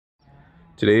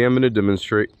Today I'm going to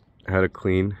demonstrate how to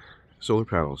clean solar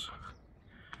panels.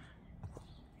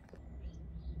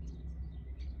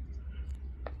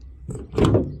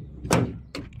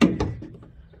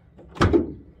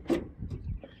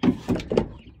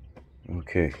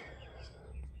 Okay,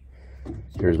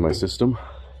 here's my system.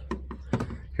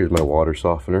 Here's my water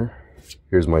softener.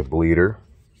 Here's my bleeder.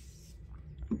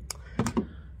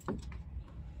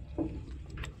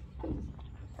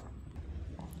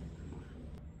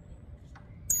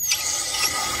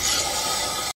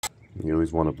 You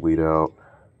always want to bleed out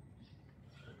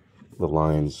the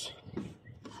lines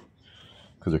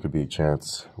because there could be a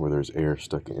chance where there's air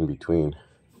stuck in between.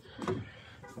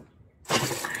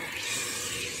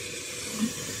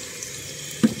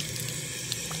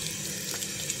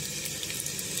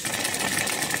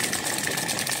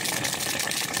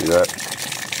 See that?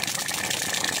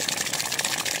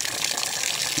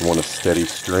 You want a steady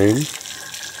stream,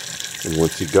 and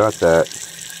once you got that,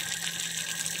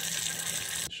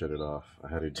 shut it off.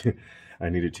 I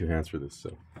needed 2 hands for this,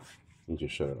 so you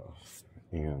just shut it off.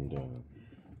 And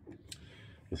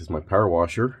this is my power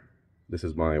washer. This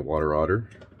is my water otter.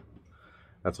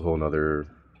 That's a whole nother.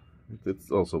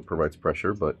 It also provides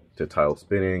pressure, but to tile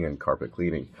spinning and carpet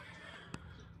cleaning.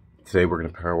 Today we're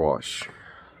gonna power wash.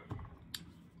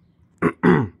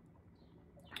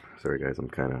 Sorry guys,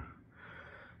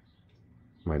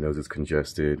 my nose is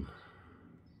congested.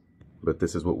 But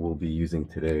this is what we'll be using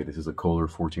today. This is a Kohler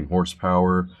 14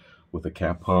 horsepower with a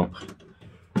cap pump,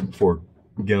 4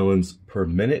 gallons per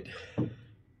minute.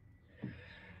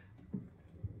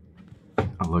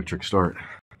 Electric start.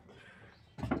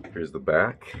 Here's the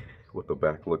back, what the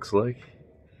back looks like.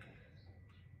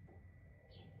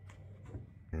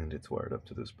 And it's wired up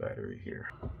to this battery here.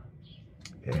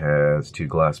 It has 2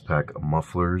 glass pack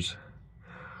mufflers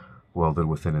welded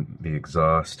within the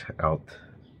exhaust out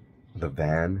the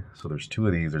van. So there's 2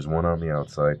 of these. There's one on the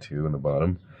outside, 2 in the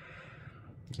bottom.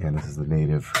 And this is the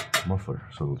native muffler.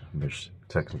 So there's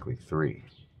technically 3.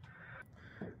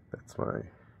 That's my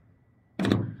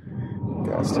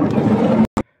gas tank.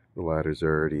 The ladders are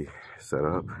already set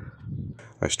up.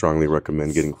 I strongly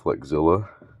recommend getting Flexzilla.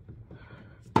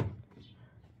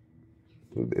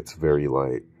 It's very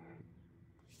light.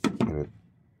 And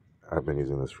I've been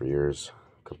using this for years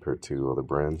compared to other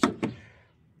brands.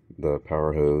 The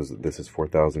power hose, this is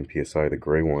 4,000 PSI, the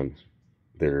gray one.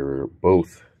 They're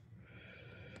both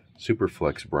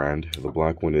Superflex brand. The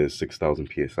black one is 6,000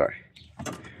 PSI.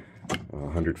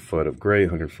 100 foot of gray,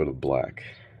 100 foot of black.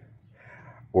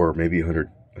 Or maybe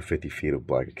 150 feet of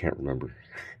black, I can't remember.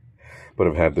 But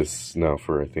I've had this now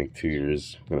for I think 2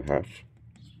 years and a half.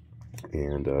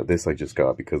 And this I just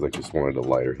got because I just wanted a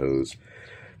lighter hose.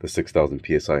 The 6,000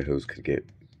 PSI hose could get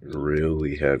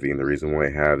really heavy, and the reason why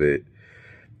I have it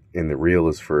in the reel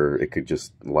is for it could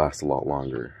just last a lot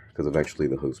longer because eventually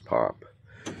the hose pop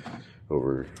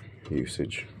over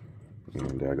usage.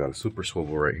 And I got a super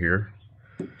swivel right here,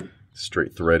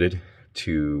 straight threaded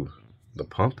to the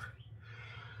pump.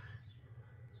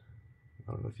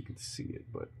 I don't know if you can see it,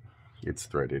 but it's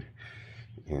threaded.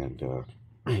 And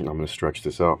I'm going to stretch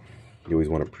this out. You always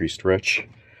want to pre-stretch.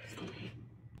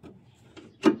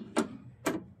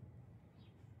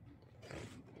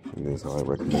 And this is how I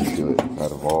recommend to do it.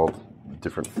 Out of all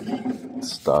different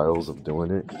styles of doing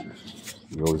it,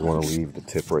 you always want to leave the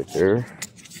tip right there.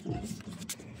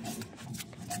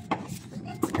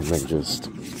 And then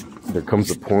there comes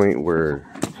a point where,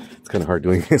 it's kind of hard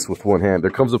doing this with one hand.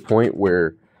 There comes a point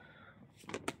where,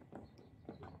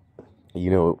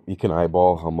 you know, you can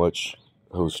eyeball how much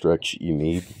hose stretch you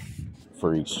need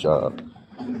for each job.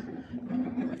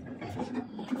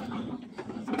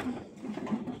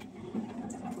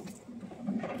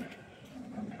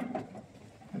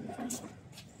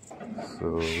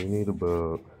 So we need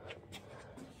about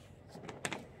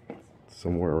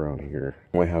somewhere around here.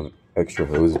 I might have extra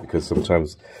hose because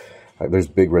sometimes there's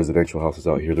big residential houses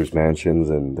out here. There's mansions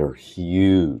and they're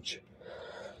huge.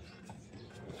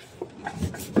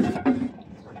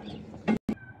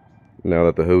 Now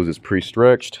that the hose is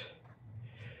pre-stretched,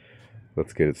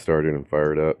 let's get it started and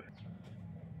fire it up.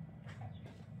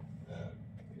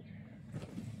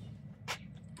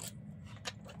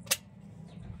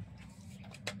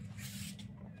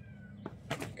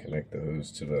 Connect the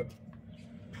hose to the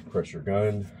pressure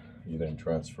gun. You then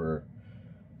transfer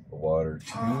the water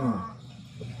to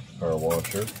the power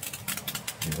washer.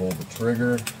 You hold the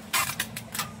trigger.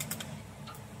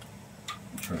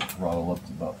 Try to throttle up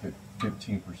to about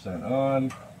 15%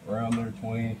 on, around there,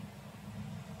 20.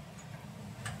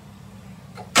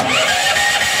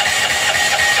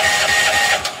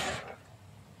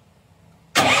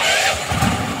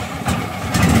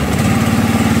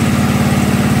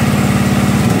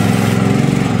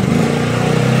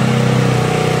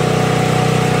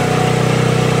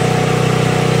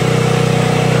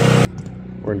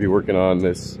 be working on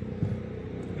this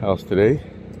house today.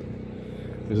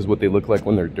 This is what they look like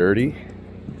when they're dirty.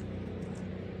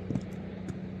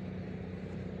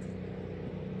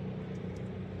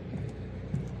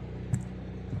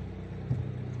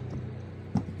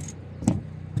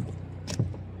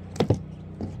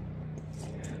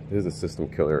 This is a system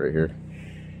killer right here.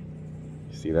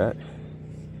 You see that?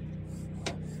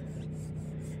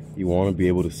 You want to be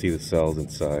able to see the cells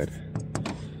inside.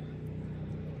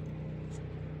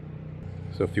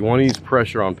 So if you want to use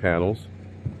pressure on panels,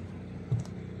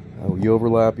 you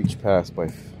overlap each pass by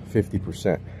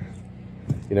 50%.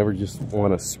 You never just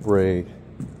want to spray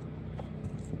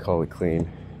and call it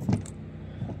clean.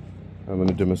 I'm going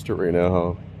to demonstrate right now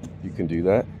how you can do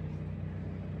that.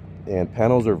 And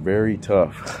panels are very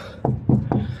tough.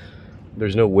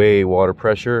 There's no way water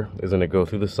pressure is going to go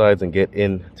through the sides and get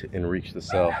in and reach the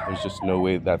cell. There's just no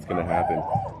way that's going to happen.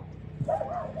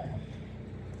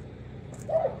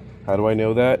 How do I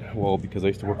know that? Well, because I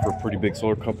used to work for a pretty big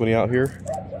solar company out here.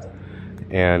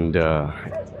 And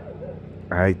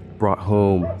I brought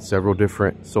home several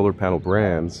different solar panel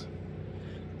brands.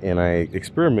 And I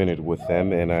experimented with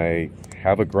them. And I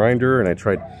have a grinder, and I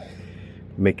tried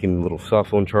making little cell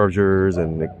phone chargers,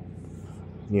 and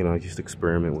you know, I just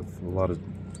experiment with a lot of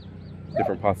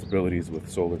different possibilities with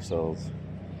solar cells,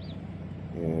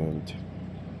 and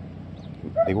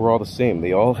they were all the same.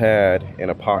 They all had an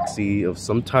epoxy of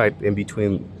some type in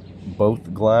between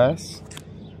both glass,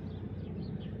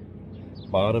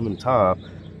 bottom and top.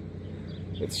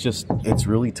 It's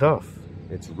really tough.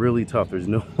 It's really tough. There's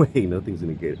no way anything's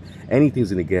gonna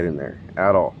get in there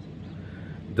at all.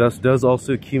 Dust does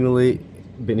also accumulate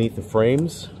beneath the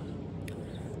frames.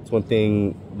 It's one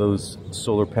thing those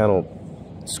solar panel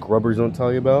scrubbers don't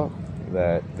tell you about,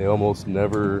 that they almost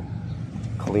never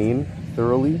clean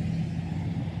thoroughly.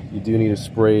 You do need to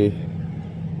spray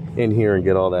in here and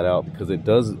get all that out, because it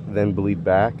does then bleed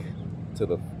back to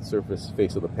the surface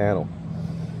face of the panel.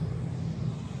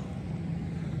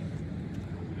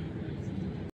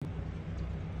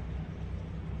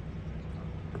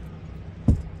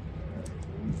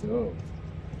 There we go.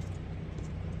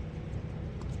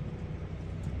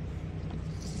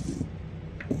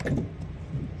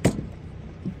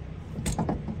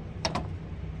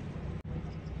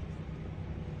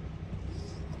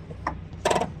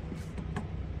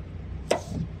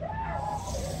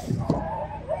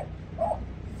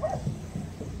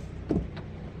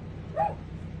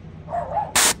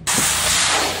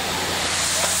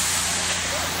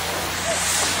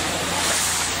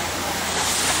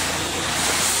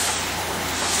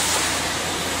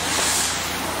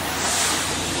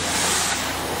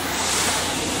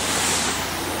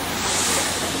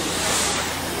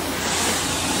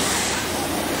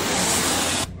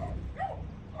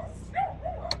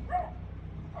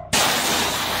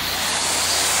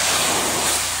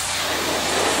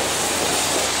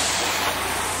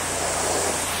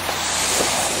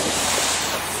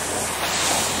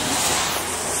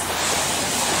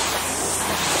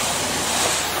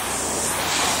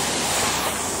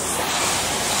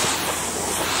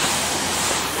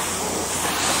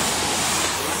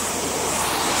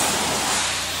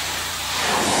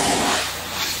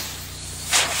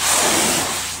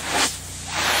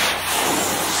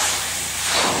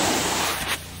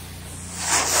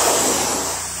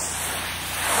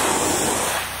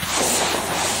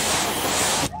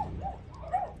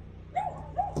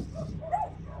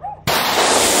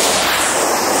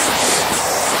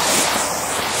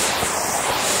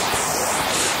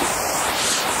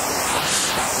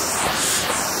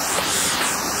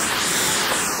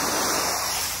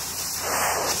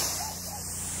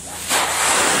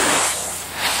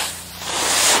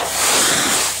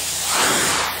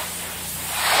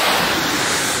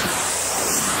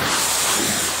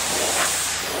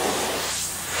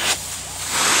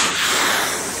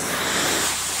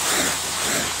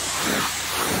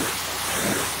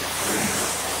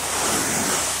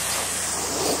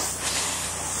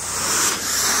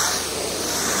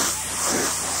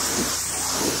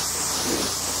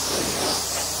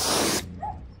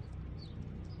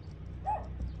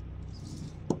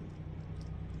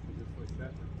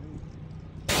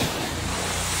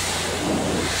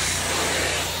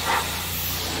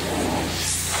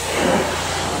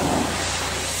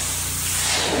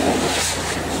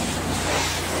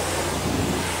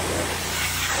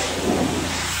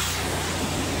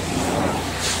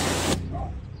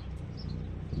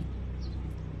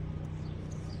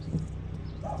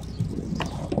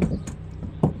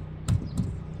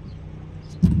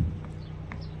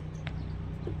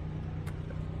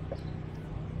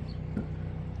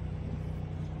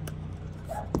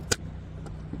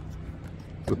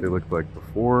 what they looked like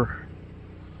before.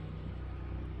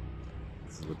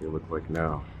 This is what they look like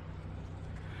now.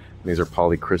 And these are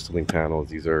polycrystalline panels.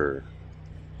 These are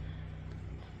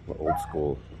old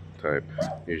school type,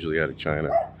 usually out of China.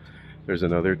 There's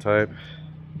another type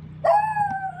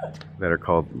that are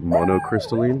called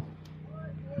monocrystalline.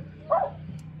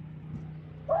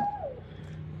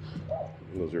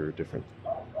 Those are a different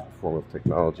form of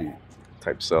technology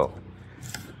type cell.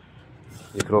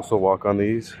 You could also walk on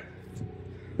these.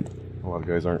 A lot of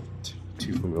guys aren't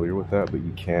too familiar with that, but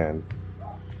you can.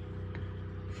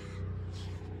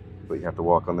 But you have to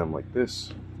walk on them like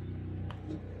this.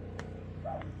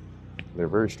 They're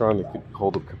very strong. They could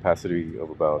hold a capacity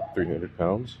of about 300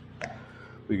 pounds.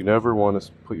 But you never want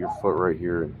to put your foot right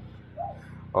here.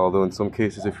 Although in some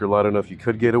cases, if you're light enough, you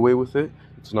could get away with it.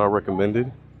 It's not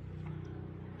recommended.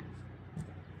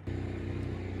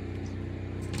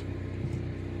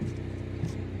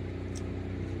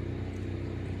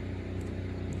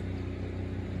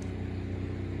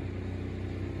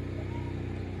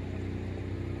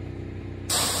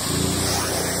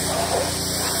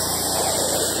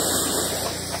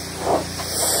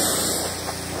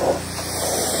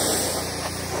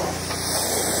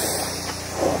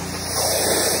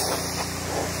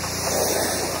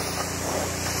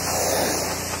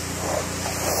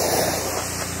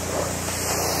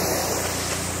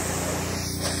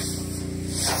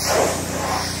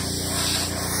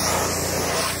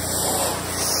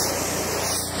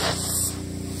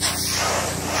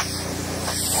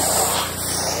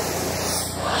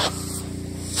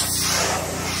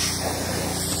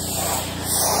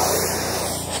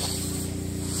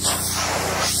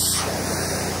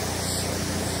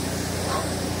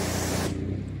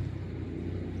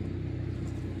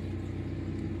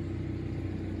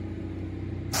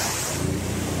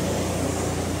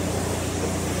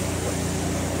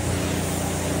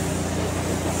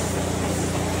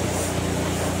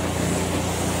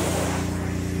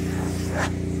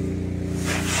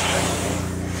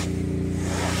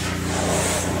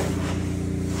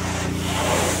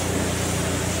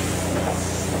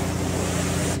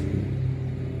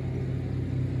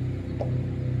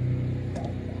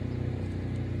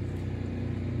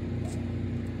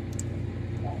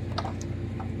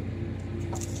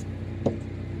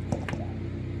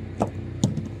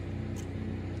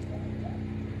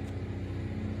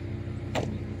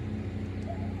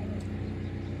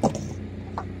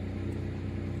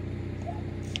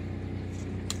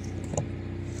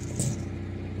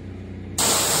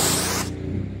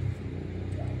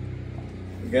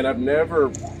 Again, I've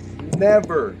never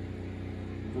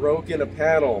broken a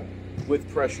panel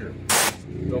with pressure.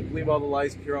 Don't believe all the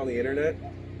lies here on the internet.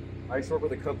 I used to work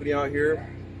with a company out here.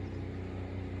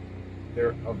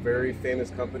 They're a very famous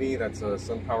company that's a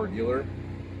SunPower dealer.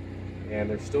 And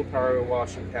they're still power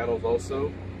washing panels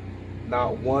also.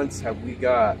 Not once have we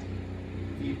got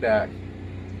feedback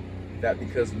that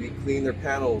because we clean their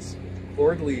panels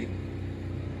quarterly,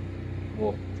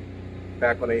 well,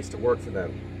 back when I used to work for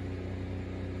them,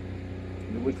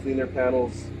 we would clean their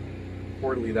panels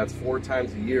quarterly. That's 4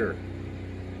 times a year.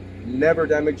 Never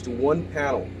damaged one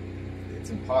panel.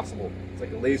 It's impossible. It's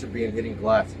like a laser beam hitting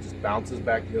glass. It just bounces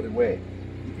back the other way.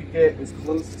 You could get as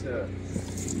close to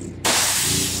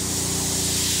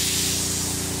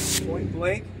point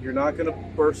blank. You're not going to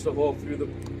burst a hole through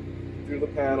the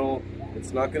panel.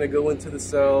 It's not going to go into the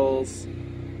cells.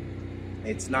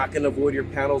 It's not going to void your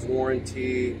panel's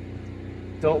warranty.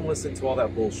 Don't listen to all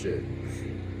that bullshit.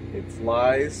 It's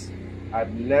lies.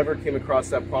 I've never came across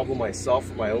that problem myself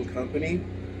for my own company.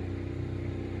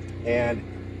 And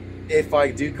if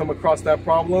I do come across that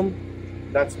problem,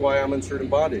 that's why I'm insured and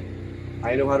bonded.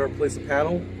 I know how to replace a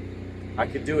panel. I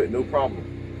could do it, no problem.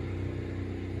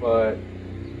 But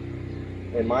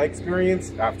in my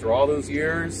experience, after all those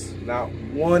years, not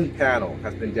one panel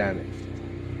has been damaged.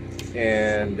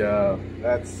 And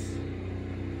that's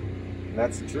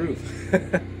the truth.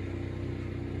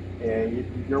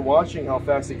 And you're watching how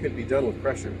fast it could be done with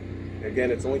pressure.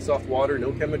 Again, it's only soft water,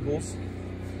 no chemicals,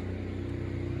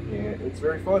 and it's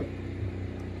very fun.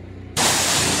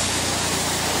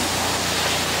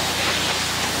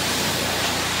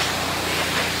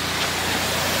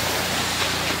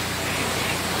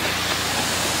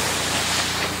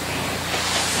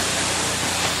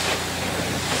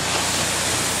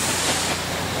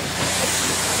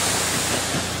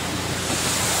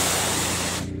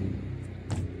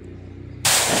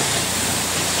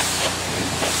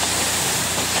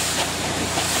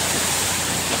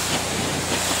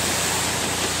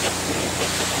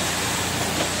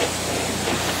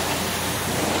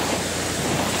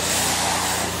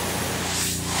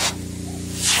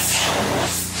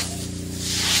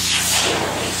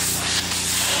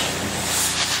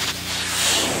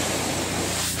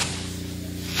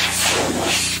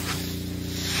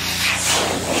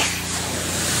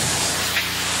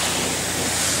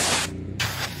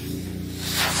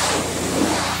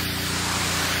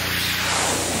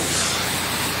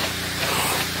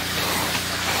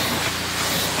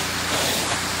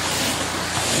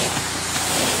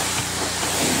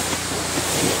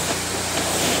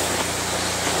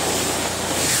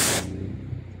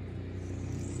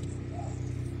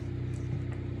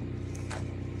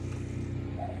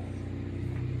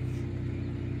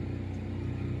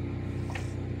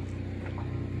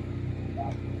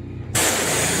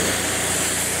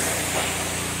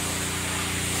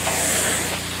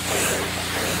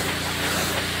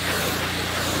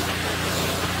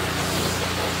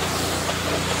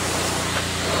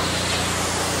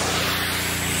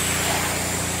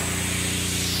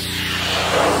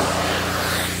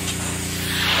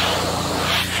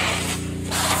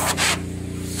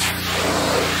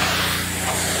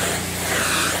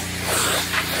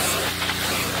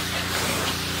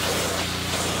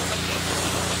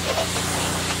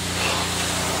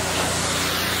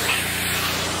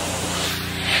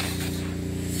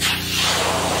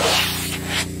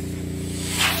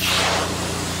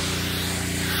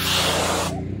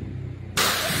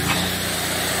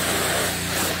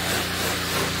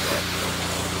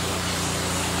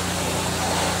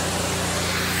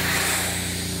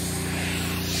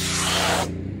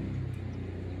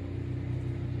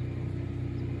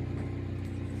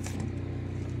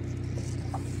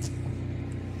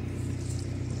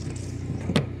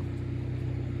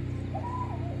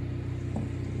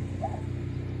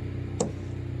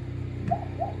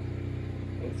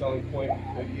 selling point you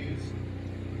could use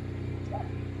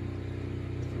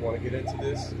if you want to get into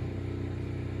this.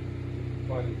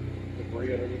 Find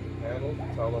debris underneath the panels.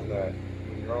 Tell them that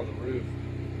when you're on the roof,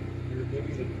 you're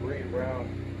moving the debris around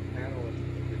the panel and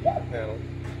underneath the panel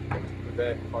to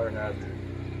prevent fire hazard,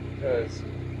 because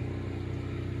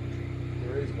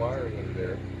there is wiring under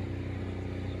there.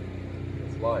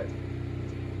 It's live.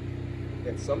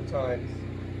 And sometimes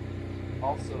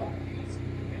also these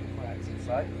end clamps and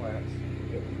side clamps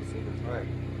get loose over time.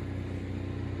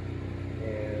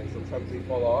 And sometimes they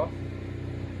fall off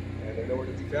and they're nowhere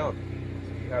to be found.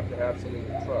 So you have to have something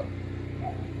in the truck.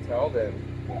 Tell them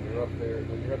when you're up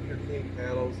here cleaning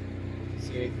panels, if you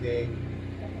see anything,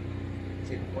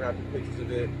 take before and after pictures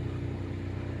of it.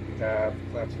 You have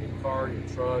clamps in your car, in your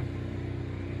truck,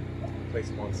 place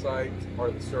them on site, it's part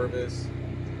of the service.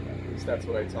 At least that's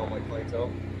what I tell my clientele.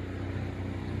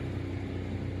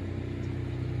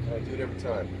 And I do it every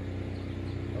time.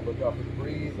 I look out for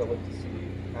debris, I look to see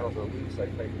if panels are loose, I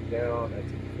crank them down, I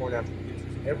take before and after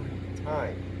pictures every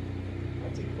time. I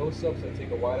take close-ups, I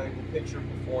take a wide-angle picture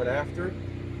before and after. I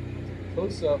take a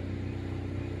close-up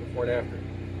before and after.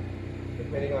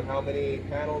 Depending on how many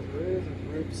panels there is or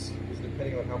groups, is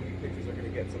depending on how many pictures they're going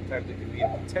to get. Sometimes it can be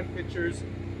 10 pictures,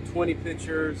 20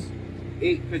 pictures,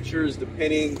 8 pictures,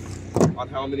 depending on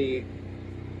how many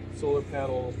solar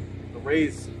panel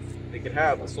arrays they could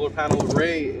have. A solar panel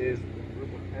array is a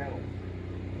group of panels,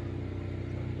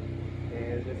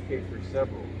 and in this case there's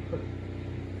several.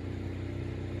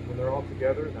 When they're all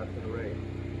together, that's an array.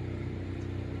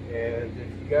 And if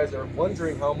you guys are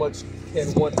wondering how much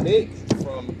can one make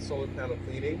from solar panel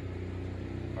cleaning,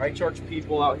 I charge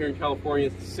people out here in California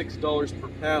 $6 per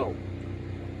panel.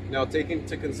 Now, take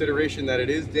into consideration that it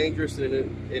is dangerous and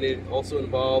it also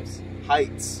involves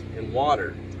heights and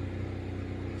water.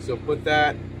 So put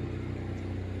that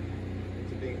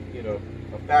into being,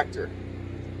 a factor.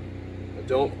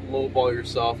 Don't lowball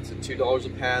yourself to $2 a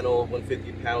panel, $1.50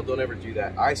 a panel. Don't ever do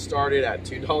that. I started at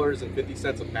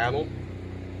 $2.50 a panel.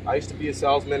 I used to be a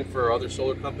salesman for other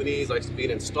solar companies. I used to be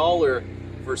an installer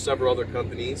for several other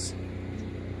companies.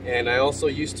 And I also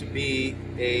used to be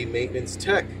a maintenance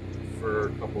tech for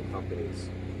a couple of companies.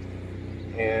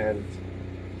 And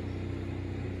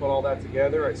put all that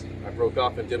together, I broke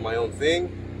off and did my own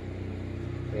thing.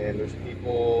 And there's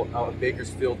people out in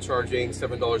Bakersfield charging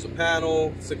 $7 a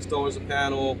panel, $6 a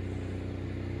panel.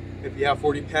 If you have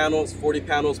 40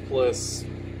 panels plus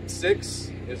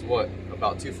 6 is what?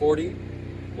 About $240,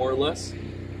 more or less.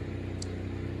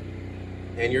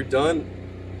 And you're done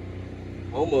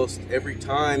almost every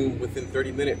time within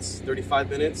 30 minutes, 35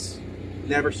 minutes.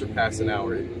 Never surpass an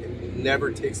hour. It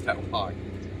never takes that long.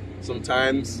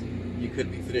 Sometimes you could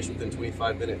be finished within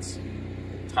 25 minutes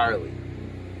entirely.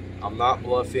 I'm not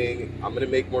bluffing. I'm gonna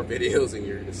make more videos and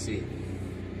you're gonna see.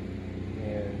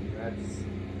 And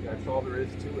that's all there is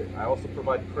to it. I also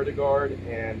provide Critiguard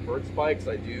and bird spikes.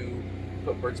 I do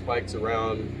put bird spikes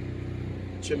around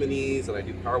chimneys, and I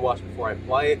do power wash before I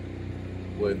apply it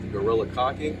with Gorilla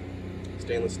caulking,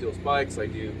 stainless steel spikes. I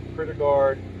do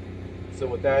Critiguard. So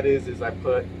what that is I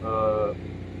put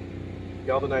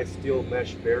galvanized steel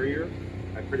mesh barrier.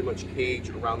 I pretty much cage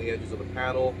around the edges of the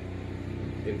panel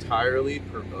entirely,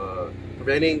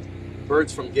 preventing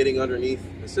birds from getting underneath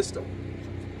the system,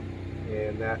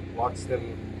 and that locks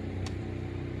them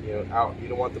out. You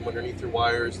don't want them underneath your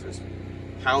wires. There's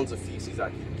pounds of feces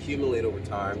that can accumulate over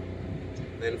time,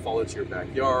 then fall into your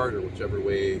backyard or whichever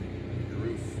way your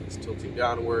roof is tilting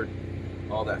downward.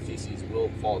 All that feces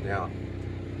will fall down.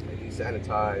 I do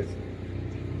sanitize.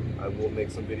 I will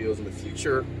make some videos in the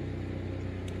future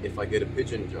if I get a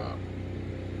pigeon job.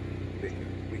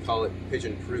 We call it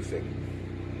pigeon proofing.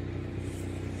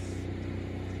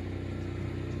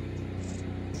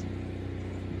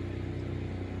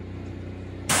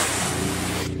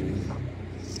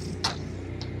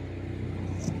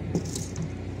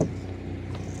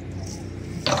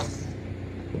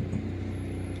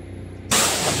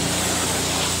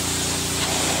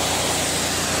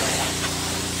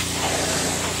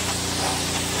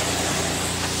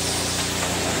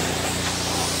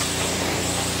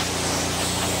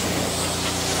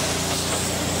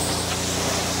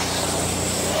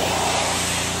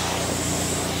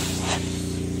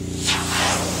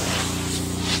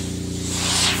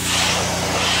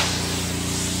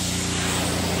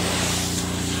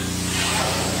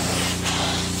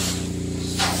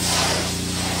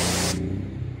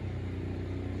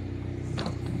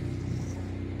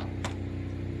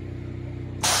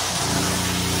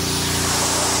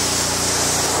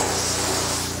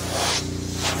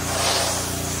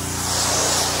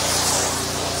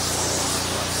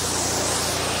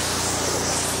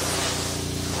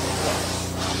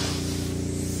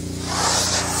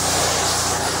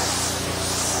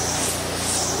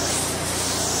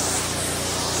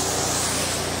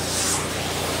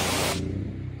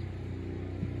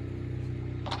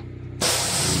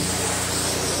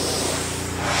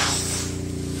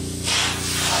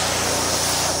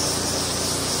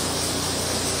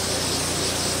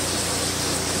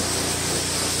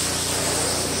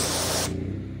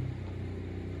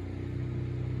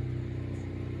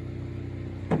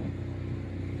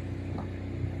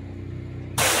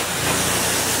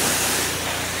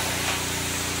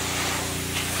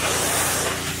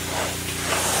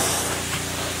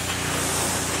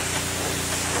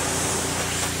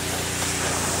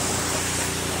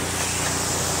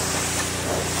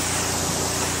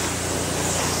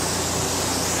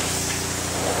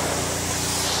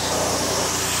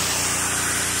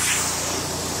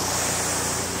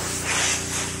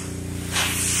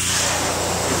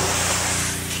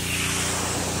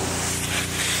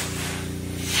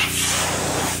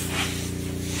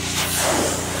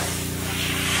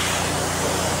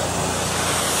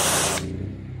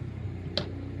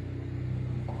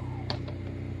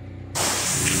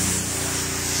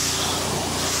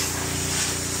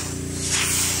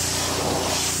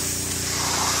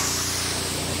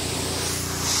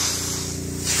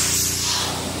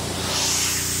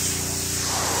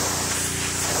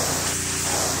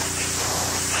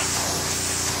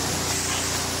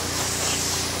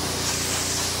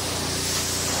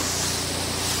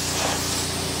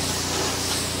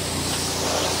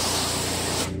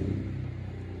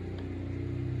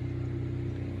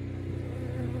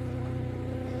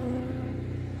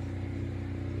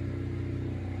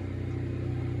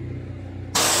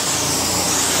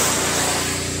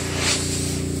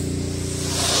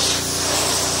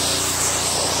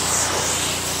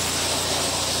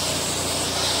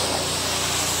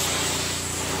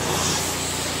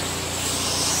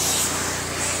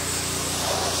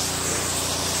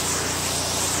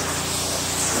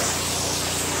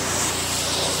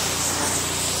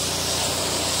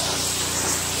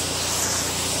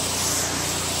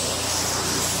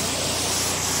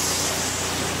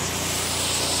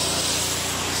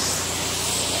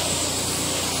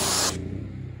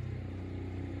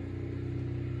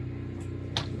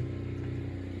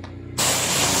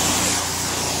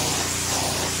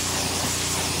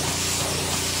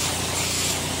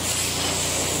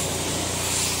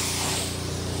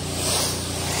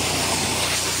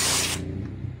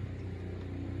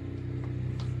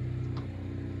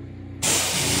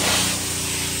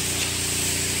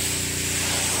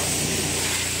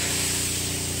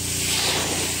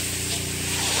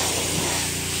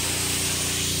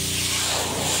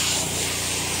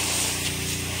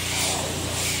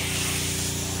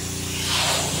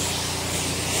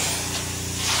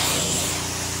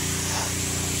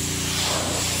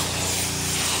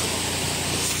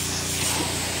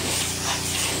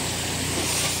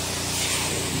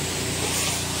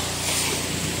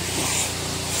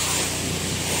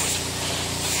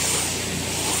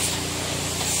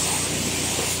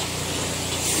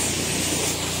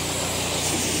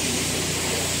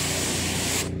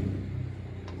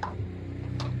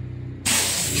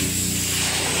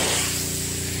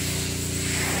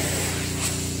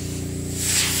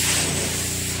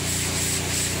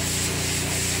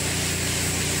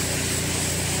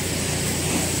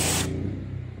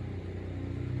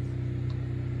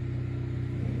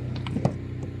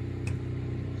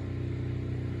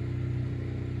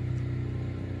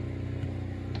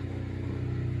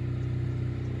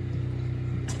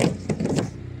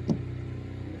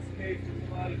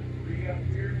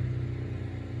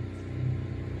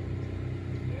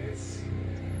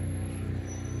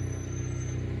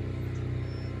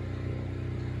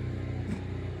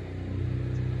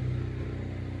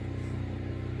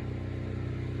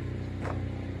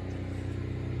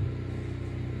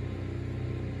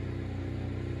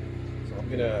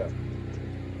 I'm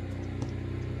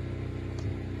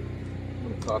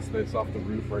gonna toss this off the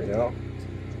roof right now.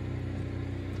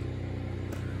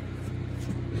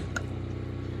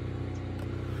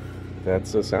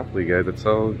 That's a sample, you guys. That's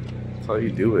how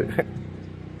you do it.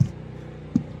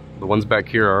 The ones back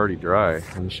here are already dry.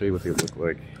 Let me show you what they look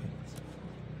like.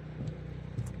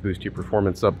 Boost your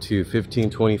performance up to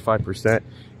 15-25%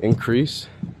 increase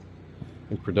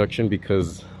in production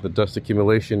because the dust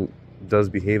accumulation does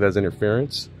behave as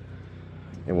interference.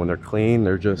 And when they're clean,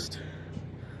 they're just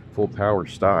full power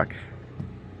stock.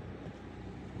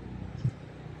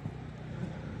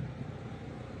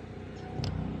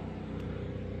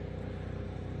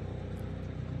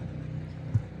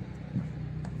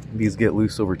 These get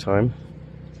loose over time.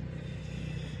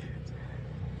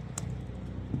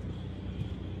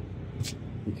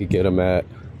 You could get them at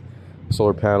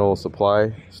solar panel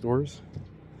supply stores.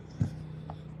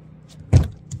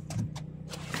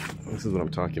 This is what I'm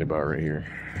talking about right here.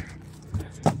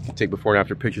 You can take before and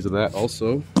after pictures of that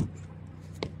also.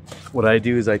 What I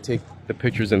do is I take the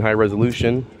pictures in high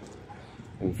resolution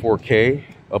in 4K,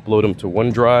 upload them to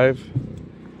OneDrive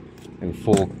in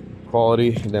full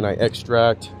quality, and then I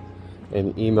extract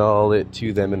and email it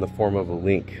to them in the form of a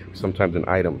link, sometimes an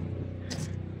item.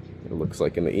 It looks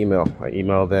like in the email. I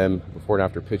email them before and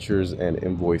after pictures and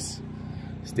invoice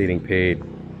stating paid.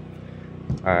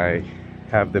 I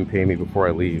have them pay me before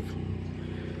I leave.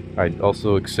 I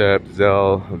also accept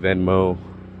Zelle, Venmo,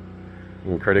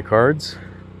 and credit cards.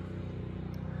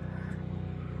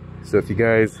 So if you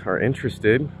guys are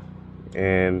interested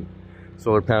in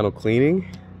solar panel cleaning,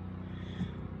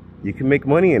 you can make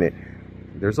money in it.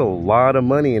 There's a lot of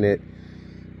money in it.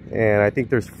 And I think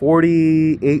there's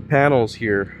 48 panels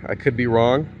here. I could be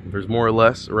wrong. There's more or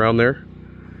less around there.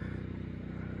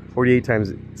 48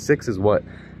 times 6 is what?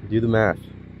 Do the math.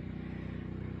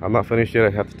 I'm not finished yet.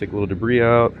 I have to take a little debris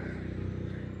out.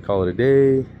 Call it a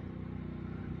day.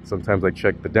 Sometimes I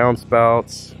check the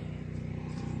downspouts.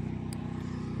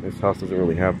 This house doesn't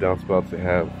really have downspouts. They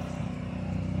have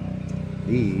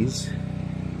these.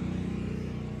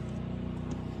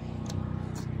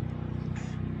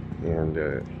 And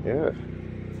yeah,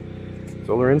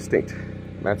 Solar Instinct,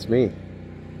 that's me,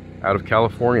 out of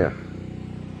California.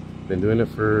 Been doing it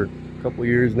for a couple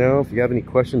years now. If you have any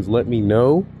questions, let me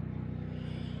know.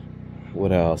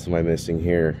 What else am I missing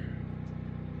here?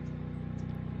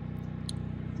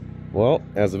 Well,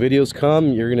 as the videos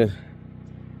come, you're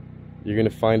gonna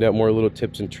find out more little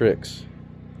tips and tricks.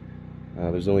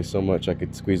 There's only so much I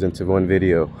could squeeze into one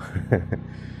video.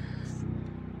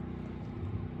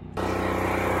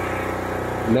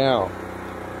 Now,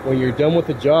 when you're done with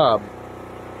the job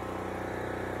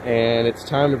and it's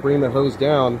time to bring the hose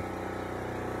down,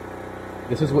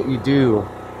 this is what you do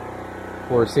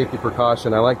for safety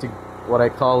precaution. I like to, what I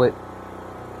call it,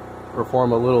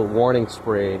 perform a little warning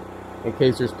spray in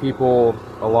case there's people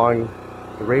along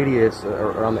the radius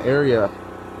or around the area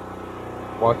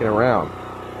walking around.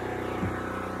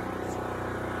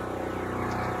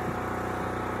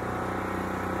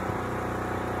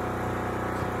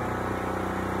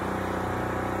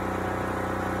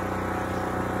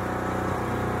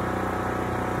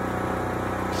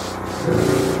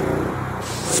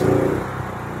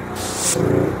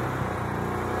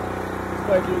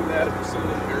 By doing that, if you're sitting in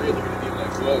an area, they're going to be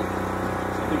like, whoa,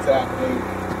 something's happening.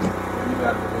 You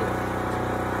have to do.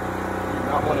 You do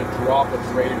not want to drop a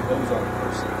braided hose on a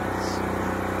person.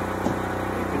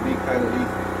 It can be kind of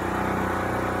lethal.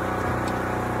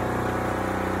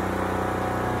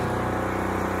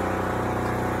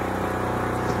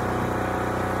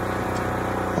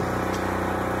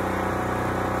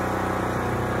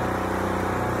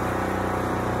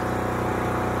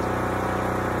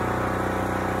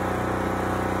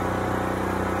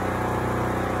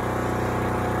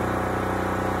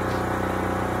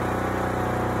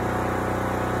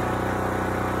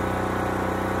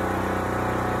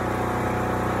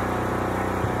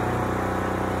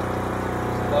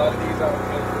 A lot of these out in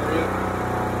California,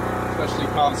 especially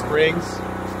Palm Springs.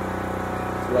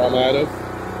 That's where I'm out of.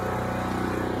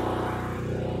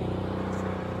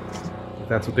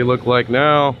 That's what they look like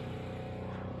now.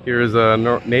 Here's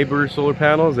neighbor solar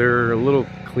panels. They're a little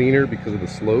cleaner because of the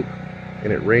slope,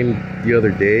 and it rained the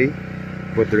other day,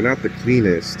 but they're not the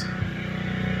cleanest.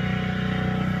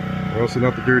 They're also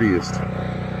not the dirtiest.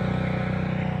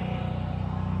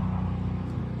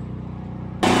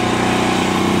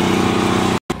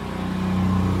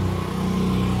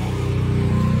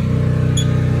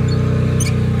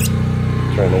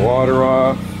 Turn the water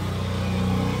off.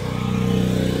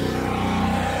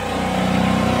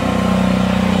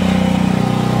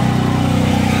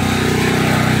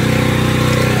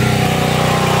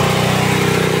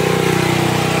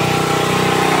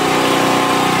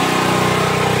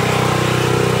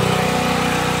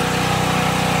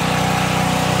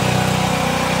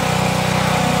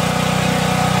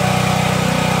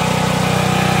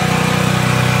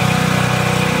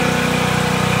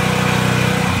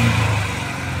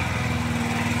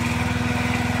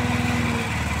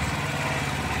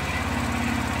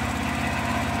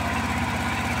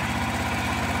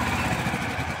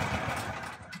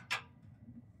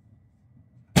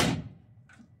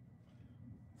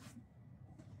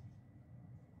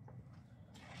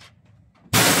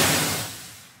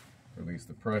 release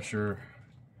the pressure,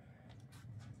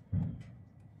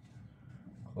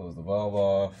 close the valve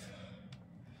off,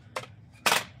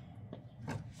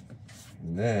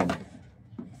 and then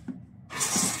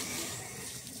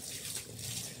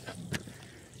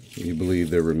you bleed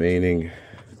the remaining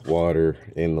water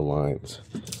in the lines.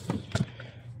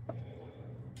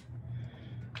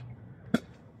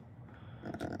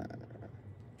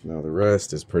 Now the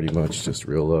rest is pretty much just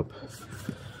reel up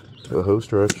to a hose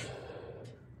stretch.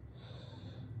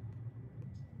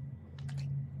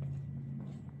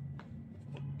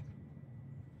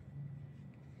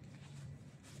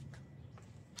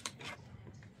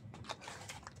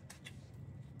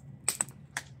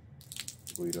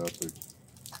 Bleed out the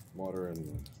water in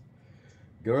the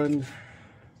gun.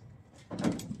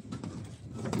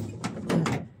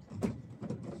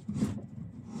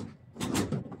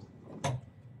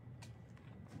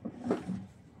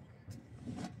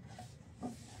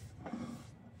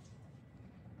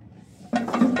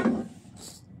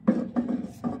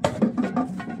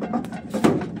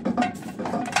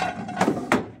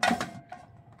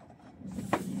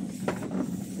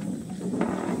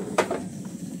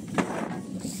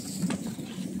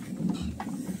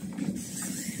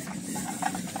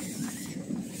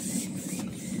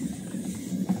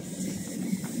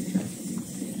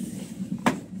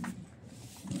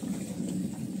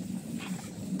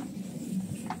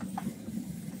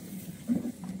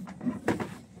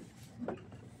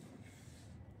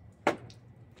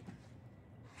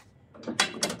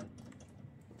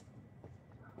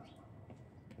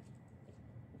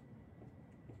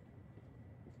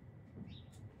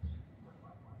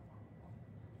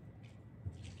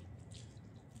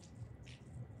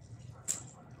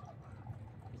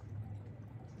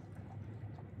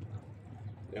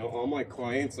 Now, all my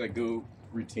clients, I go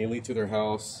routinely to their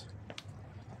house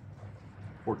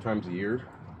 4 times a year,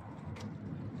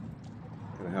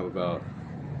 and I have about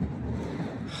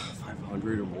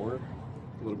 500 or more,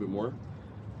 a little bit more.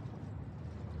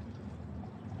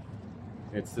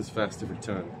 It's this fast every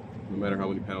time, no matter how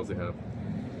many panels they have.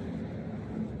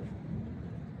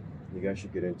 You guys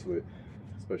should get into it,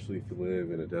 especially if you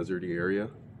live in a deserty area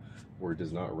where it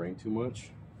does not rain too much.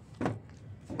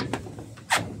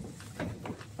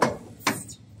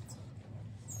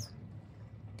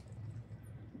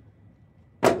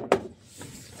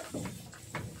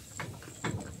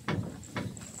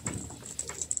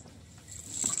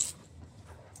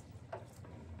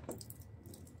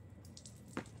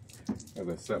 As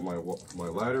I set my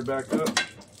ladder back up,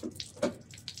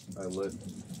 I let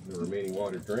the remaining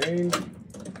water drain.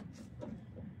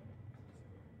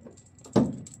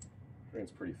 Drains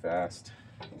pretty fast.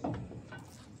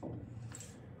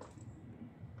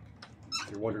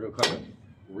 You're wondering what kind of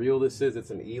reel this is.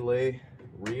 It's an Elay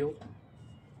reel.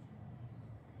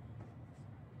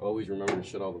 Always remember to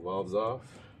shut all the valves off.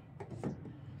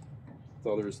 That's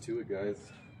all there is to it, guys.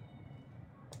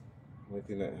 The only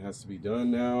thing that has to be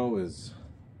done now is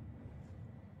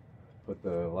put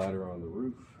the ladder on the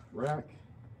roof rack,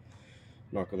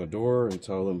 knock on the door and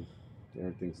tell them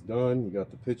everything's done. You got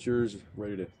the pictures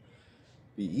ready to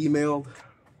be emailed.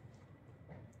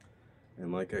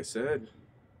 And like I said,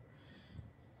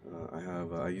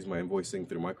 I use my invoicing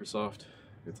through Microsoft.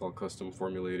 It's all custom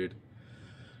formulated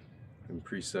and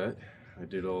preset. I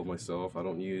did it all myself. I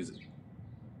don't use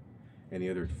any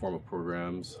other form of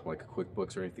programs like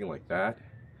QuickBooks or anything like that.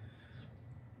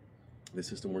 This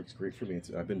system works great for me.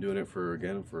 I've been doing it for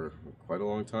quite a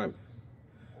long time.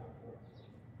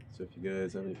 So if you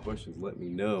guys have any questions, let me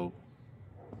know.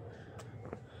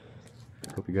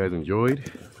 Hope you guys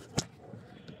enjoyed.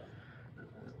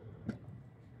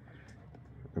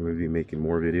 I'm going to be making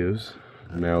more videos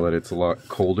now that it's a lot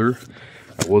colder.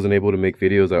 I wasn't able to make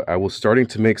videos. I was starting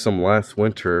to make some last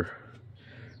winter,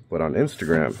 but on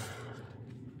Instagram.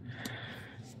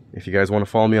 If you guys want to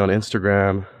follow me on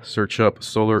Instagram, search up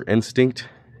Solar Instinct,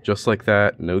 just like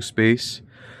that, no space.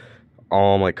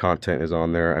 All my content is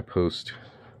on there. I post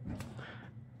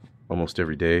almost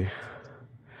every day.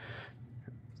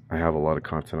 I have a lot of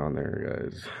content on there,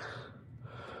 guys.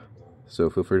 So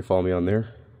feel free to follow me on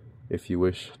there if you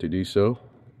wish to do so.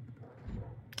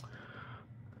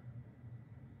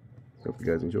 Hope you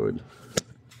guys enjoyed.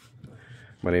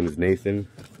 My name is Nathan.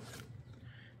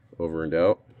 Over and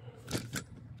out.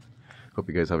 Hope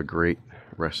you guys have a great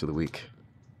rest of the week.